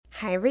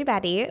Hi,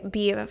 everybody.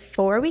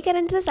 Before we get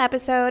into this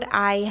episode,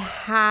 I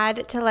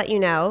had to let you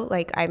know,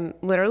 I'm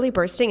literally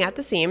bursting at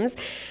the seams,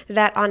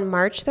 that on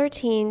March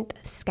 13th,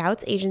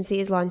 Scouts Agency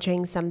is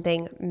launching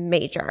something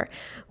major.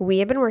 We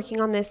have been working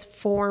on this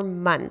for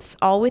months,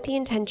 all with the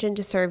intention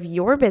to serve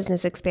your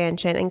business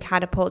expansion and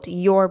catapult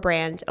your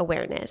brand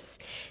awareness.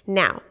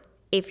 Now,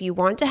 if you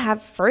want to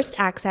have first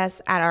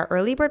access at our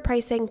early bird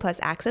pricing plus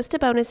access to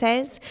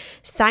bonuses,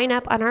 sign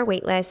up on our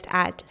waitlist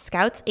at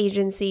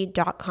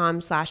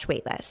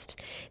scoutsagency.com/waitlist.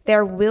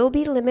 There will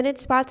be limited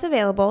spots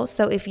available,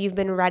 so if you've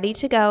been ready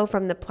to go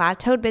from the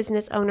plateaued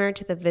business owner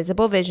to the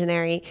visible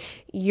visionary,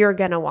 you're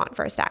going to want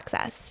first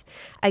access.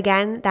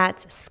 Again,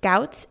 that's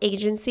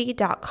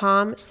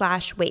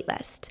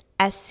scoutsagency.com/waitlist.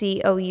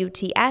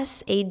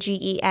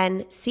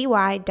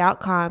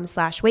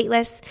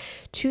 scoutsagency.com/waitlist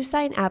to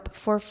sign up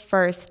for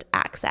first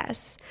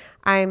access.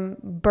 I'm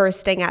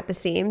bursting at the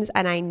seams,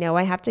 and I know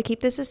I have to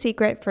keep this a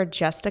secret for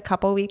just a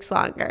couple weeks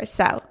longer,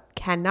 so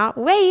cannot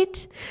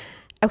wait.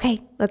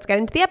 Okay, let's get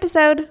into the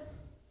episode.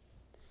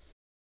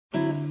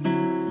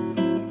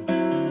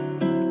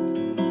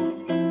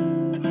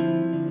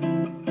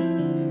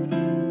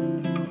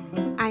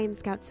 I am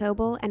Scout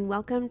Sobel, and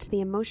welcome to the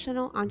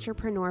Emotional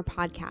Entrepreneur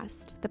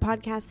Podcast, the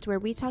podcast where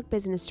we talk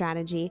business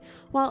strategy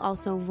while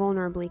also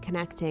vulnerably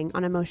connecting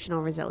on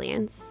emotional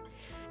resilience.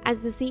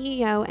 As the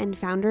CEO and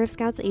founder of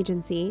Scouts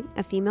Agency,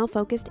 a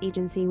female-focused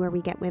agency where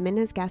we get women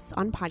as guests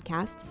on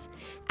podcasts,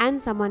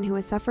 and someone who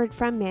has suffered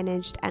from,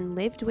 managed, and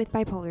lived with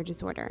bipolar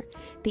disorder,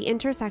 the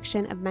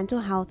intersection of mental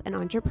health and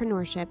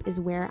entrepreneurship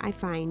is where I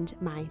find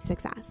my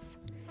success.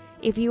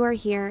 If you are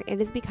here, it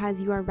is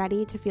because you are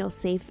ready to feel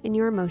safe in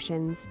your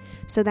emotions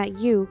so that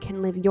you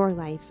can live your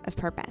life of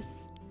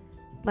purpose.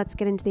 Let's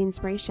get into the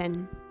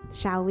inspiration,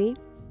 shall we?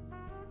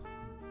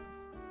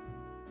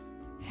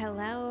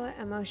 Hello,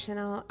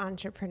 emotional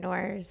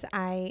entrepreneurs.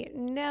 I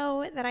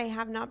know that I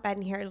have not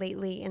been here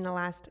lately in the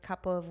last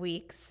couple of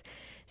weeks,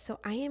 so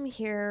I am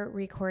here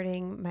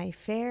recording my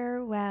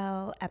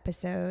farewell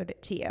episode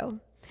to you.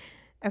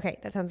 Okay,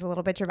 that sounds a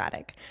little bit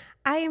dramatic.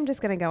 I am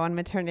just going to go on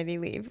maternity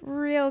leave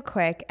real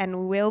quick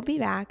and we'll be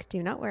back.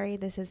 Do not worry,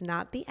 this is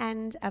not the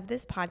end of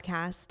this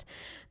podcast.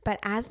 But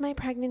as my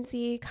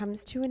pregnancy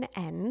comes to an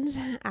end,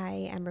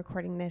 I am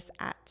recording this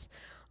at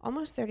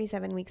almost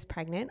 37 weeks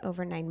pregnant,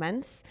 over 9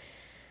 months.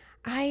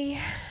 I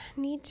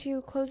need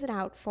to close it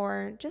out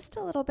for just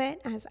a little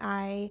bit as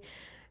I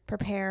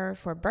prepare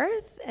for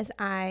birth, as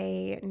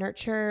I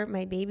nurture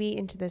my baby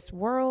into this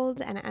world,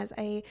 and as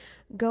I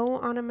go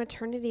on a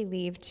maternity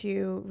leave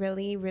to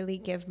really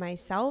give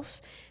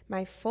myself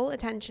my full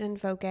attention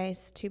and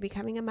focus to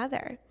becoming a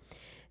mother.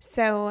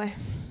 So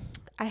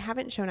I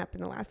haven't shown up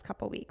in the last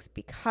couple weeks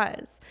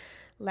because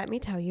let me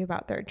tell you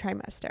about third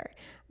trimester.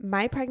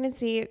 My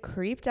pregnancy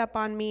creeped up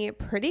on me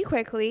pretty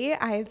quickly.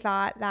 I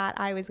thought that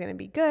I was going to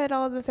be good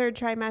all the third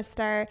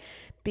trimester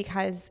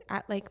because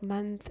at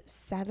month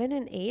 7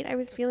 and 8, I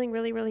was feeling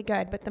really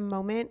good. But the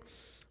moment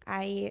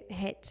I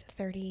hit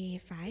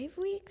 35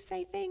 weeks,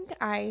 I think,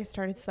 I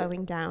started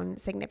slowing down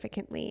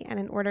significantly. And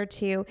in order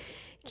to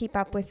keep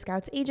up with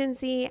Scouts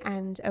Agency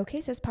and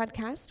OK Sis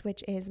podcast,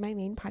 which is my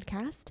main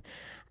podcast,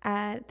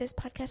 this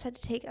podcast had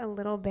to take a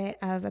little bit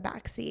of a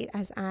backseat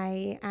as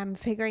I am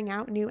figuring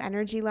out new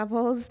energy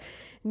levels,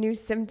 new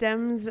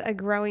symptoms, a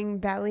growing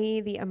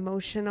belly, the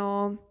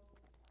emotional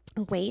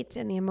weight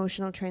and the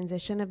emotional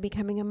transition of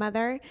becoming a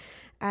mother.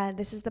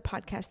 This is the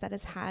podcast that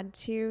has had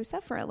to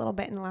suffer a little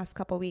bit in the last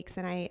couple weeks,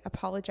 and I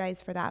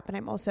apologize for that. But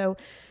I'm also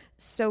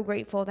so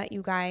grateful that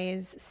you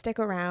guys stick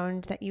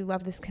around, that you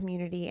love this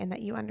community, and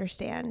that you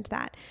understand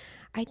that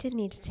I did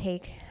need to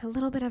take a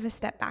little bit of a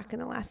step back in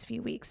the last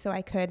few weeks so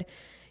I could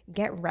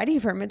get ready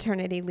for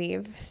maternity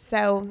leave.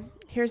 So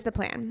here's the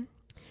plan.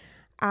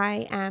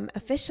 I am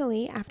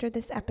officially, after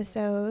this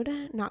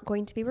episode, not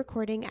going to be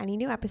recording any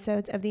new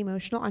episodes of The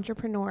Emotional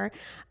Entrepreneur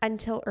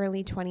until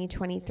early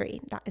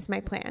 2023. That is my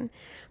plan.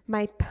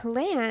 My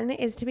plan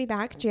is to be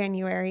back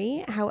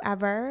January.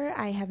 However,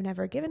 I have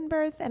never given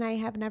birth and I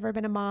have never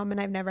been a mom and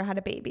I've never had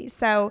a baby.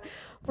 So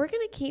we're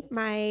going to keep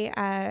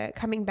my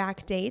coming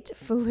back date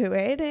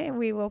fluid.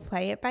 We will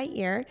play it by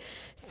ear.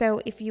 So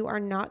if you are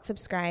not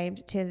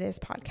subscribed to this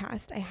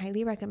podcast, I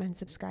highly recommend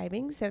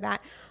subscribing so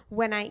that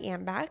when I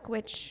am back,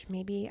 which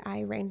maybe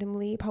I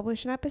randomly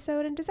publish an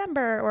episode in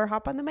December or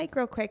hop on the mic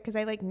real quick because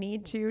I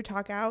need to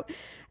talk out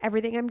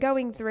everything I'm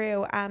going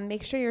through.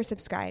 Make sure you're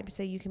subscribed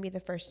so you can be the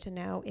first to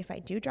know if I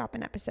do drop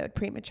an episode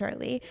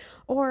prematurely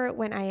or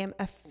when I am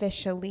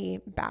officially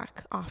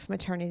back off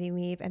maternity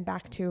leave and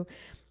back to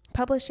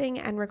publishing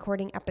and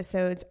recording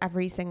episodes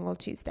every single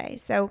Tuesday.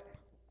 So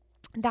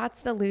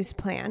that's the loose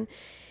plan.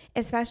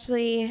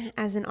 Especially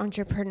as an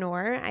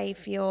entrepreneur, I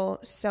feel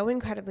so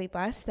incredibly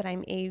blessed that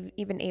I'm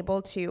even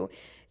able to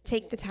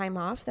take the time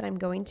off that I'm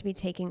going to be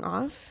taking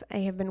off. I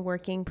have been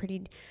working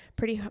pretty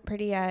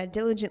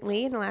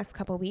diligently in the last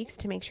couple of weeks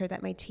to make sure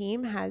that my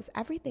team has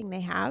everything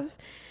they have,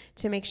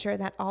 to make sure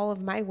that all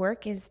of my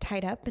work is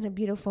tied up in a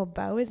beautiful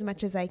bow as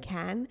much as I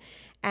can,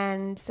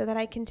 and so that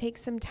I can take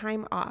some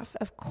time off.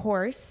 Of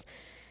course,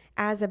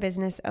 as a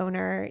business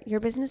owner, your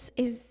business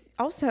is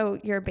also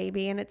your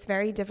baby, and it's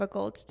very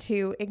difficult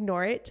to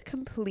ignore it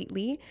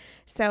completely.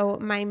 So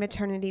my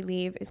maternity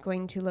leave is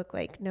going to look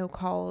like no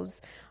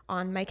calls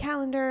on my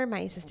calendar. My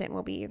assistant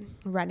will be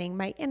running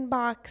my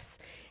inbox.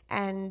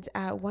 And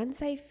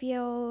once I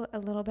feel a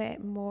little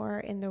bit more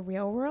in the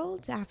real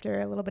world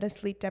after a little bit of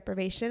sleep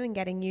deprivation and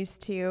getting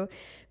used to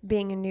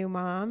being a new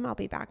mom, I'll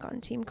be back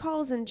on team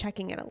calls and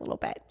checking in a little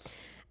bit.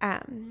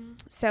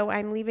 So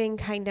I'm leaving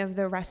kind of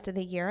the rest of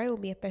the year. I will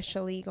be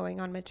officially going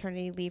on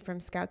maternity leave from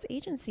Scouts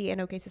Agency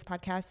and OKS's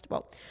podcast.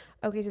 Well,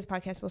 OKS's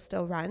podcast will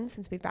still run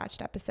since we've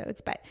batched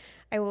episodes, but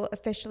I will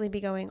officially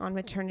be going on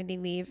maternity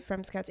leave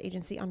from Scouts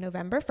Agency on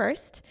November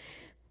 1st.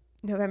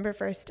 November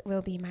 1st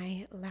will be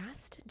my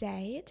last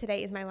day.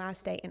 Today is my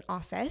last day in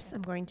office.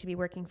 I'm going to be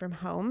working from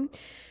home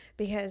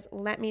because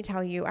let me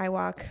tell you, I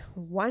walk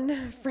one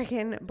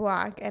freaking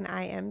block and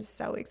I am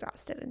so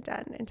exhausted and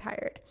done and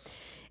tired.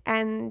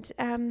 And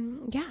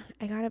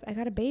I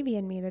got a baby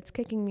in me that's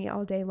kicking me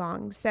all day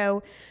long.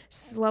 So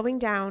slowing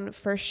down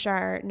for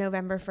sure,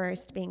 November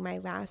 1st being my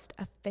last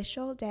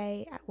official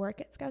day at work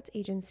at Scouts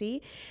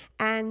Agency.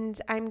 And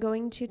I'm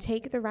going to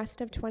take the rest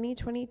of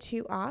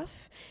 2022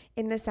 off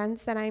in the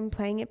sense that I'm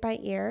playing it by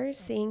ear,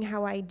 seeing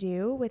how I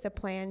do with a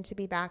plan to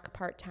be back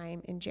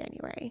part-time in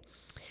January.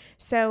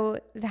 So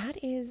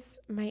that is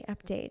my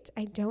update.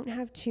 I don't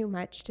have too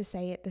much to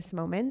say at this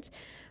moment,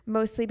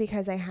 mostly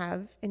because I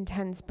have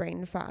intense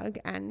brain fog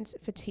and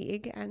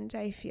fatigue, and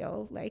I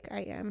feel like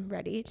I am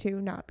ready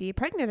to not be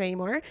pregnant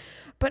anymore,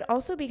 but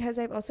also because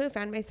I've also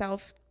found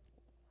myself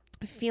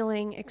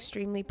feeling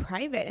extremely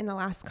private in the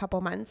last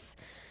couple months.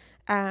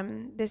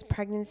 This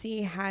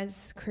pregnancy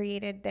has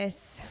created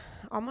this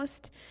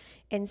almost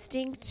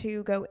instinct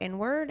to go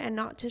inward and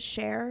not to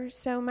share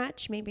so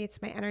much. Maybe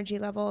it's my energy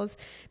levels.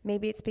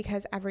 Maybe it's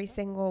because every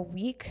single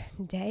week,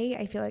 day,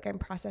 I feel like I'm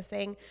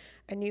processing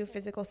a new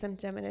physical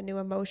symptom and a new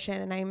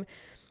emotion, and I'm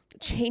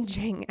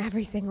changing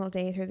every single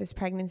day through this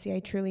pregnancy. I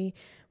truly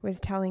was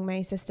telling my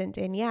assistant,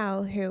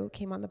 Danielle, who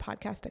came on the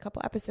podcast a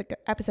couple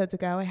episodes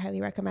ago, I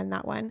highly recommend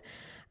that one,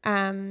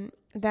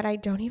 that I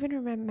don't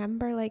even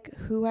remember like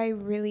who I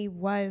really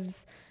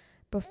was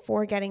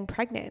before getting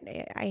pregnant.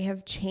 I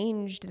have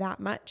changed that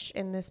much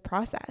in this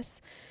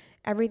process.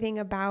 Everything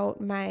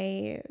about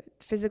my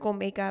physical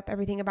makeup,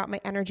 everything about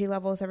my energy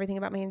levels, everything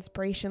about my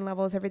inspiration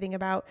levels, everything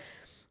about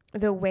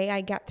the way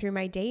I get through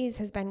my days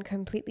has been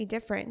completely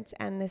different.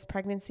 And this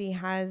pregnancy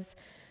has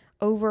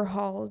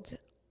overhauled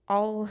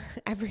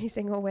every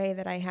single way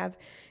that I have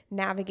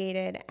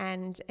navigated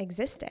and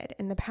existed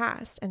in the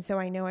past. And so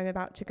I know I'm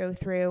about to go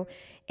through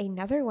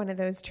another one of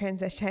those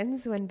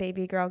transitions when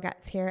baby girl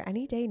gets here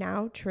any day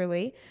now,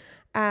 truly.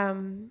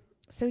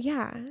 So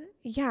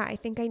I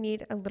think I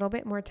need a little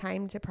bit more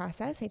time to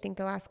process. I think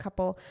the last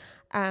couple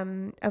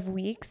of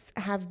weeks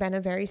have been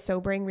a very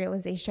sobering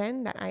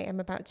realization that I am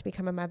about to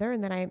become a mother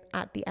and that I'm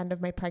at the end of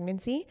my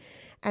pregnancy.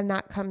 And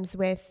that comes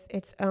with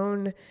its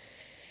own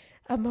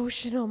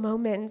emotional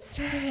moments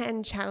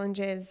and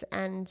challenges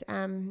and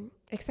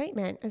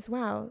excitement as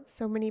well.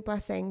 So many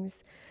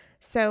blessings.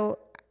 So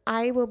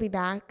I will be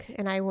back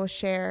and I will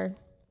share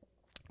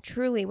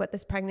truly what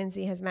this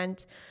pregnancy has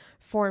meant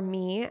for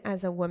me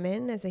as a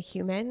woman, as a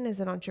human, as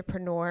an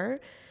entrepreneur,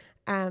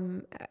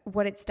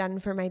 what it's done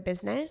for my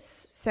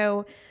business.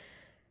 So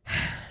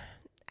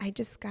I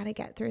just got to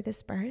get through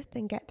this birth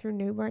and get through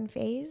newborn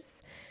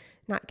phase.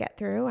 Not get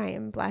through. I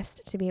am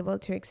blessed to be able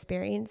to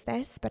experience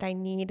this, but I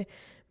need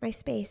my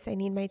space. I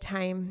need my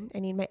time. I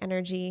need my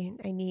energy.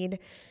 I need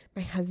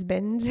my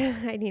husband.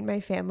 I need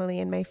my family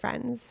and my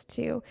friends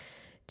to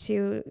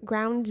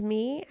ground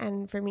me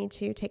and for me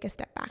to take a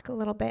step back a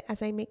little bit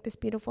as I make this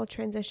beautiful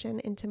transition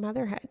into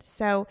motherhood.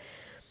 So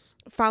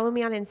follow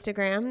me on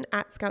Instagram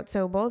at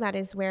ScoutsObel. That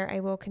is where I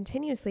will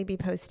continuously be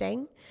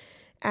posting.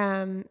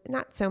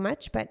 Not so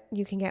much, but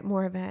you can get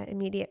more of an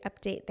immediate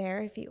update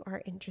there if you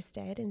are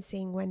interested in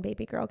seeing when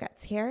baby girl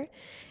gets here.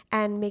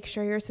 And make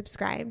sure you're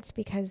subscribed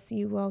because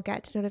you will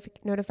get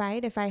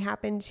notified if I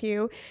happen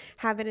to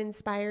have an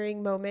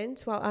inspiring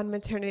moment while on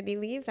maternity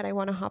leave that I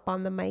want to hop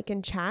on the mic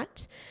and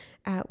chat,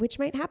 which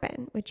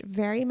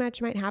very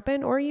much might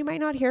happen, or you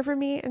might not hear from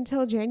me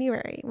until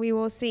January. We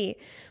will see.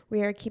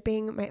 We are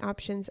keeping my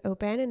options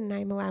open and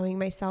I'm allowing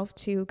myself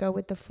to go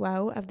with the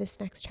flow of this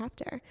next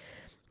chapter.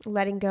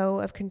 Letting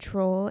go of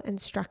control and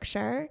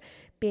structure,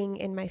 being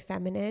in my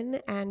feminine,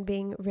 and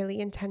being really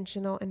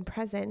intentional and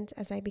present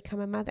as I become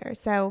a mother.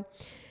 So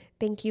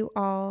thank you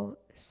all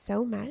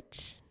so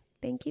much.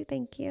 Thank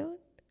you.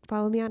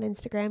 Follow me on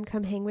Instagram.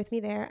 Come hang with me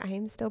there. I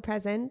am still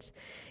present.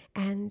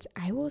 And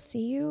I will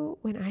see you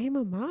when I am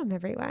a mom,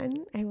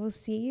 everyone. I will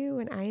see you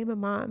when I am a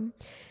mom.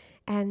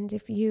 And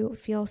if you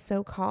feel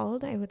so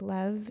called, I would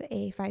love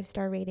a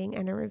 5-star rating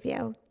and a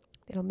review.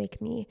 It'll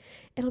make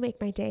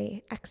my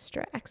day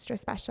extra, extra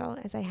special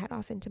as I head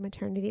off into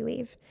maternity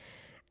leave.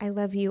 I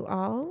love you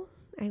all.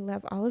 I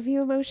love all of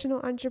you emotional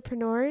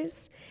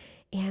entrepreneurs.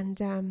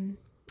 And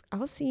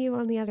I'll see you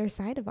on the other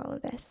side of all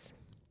of this.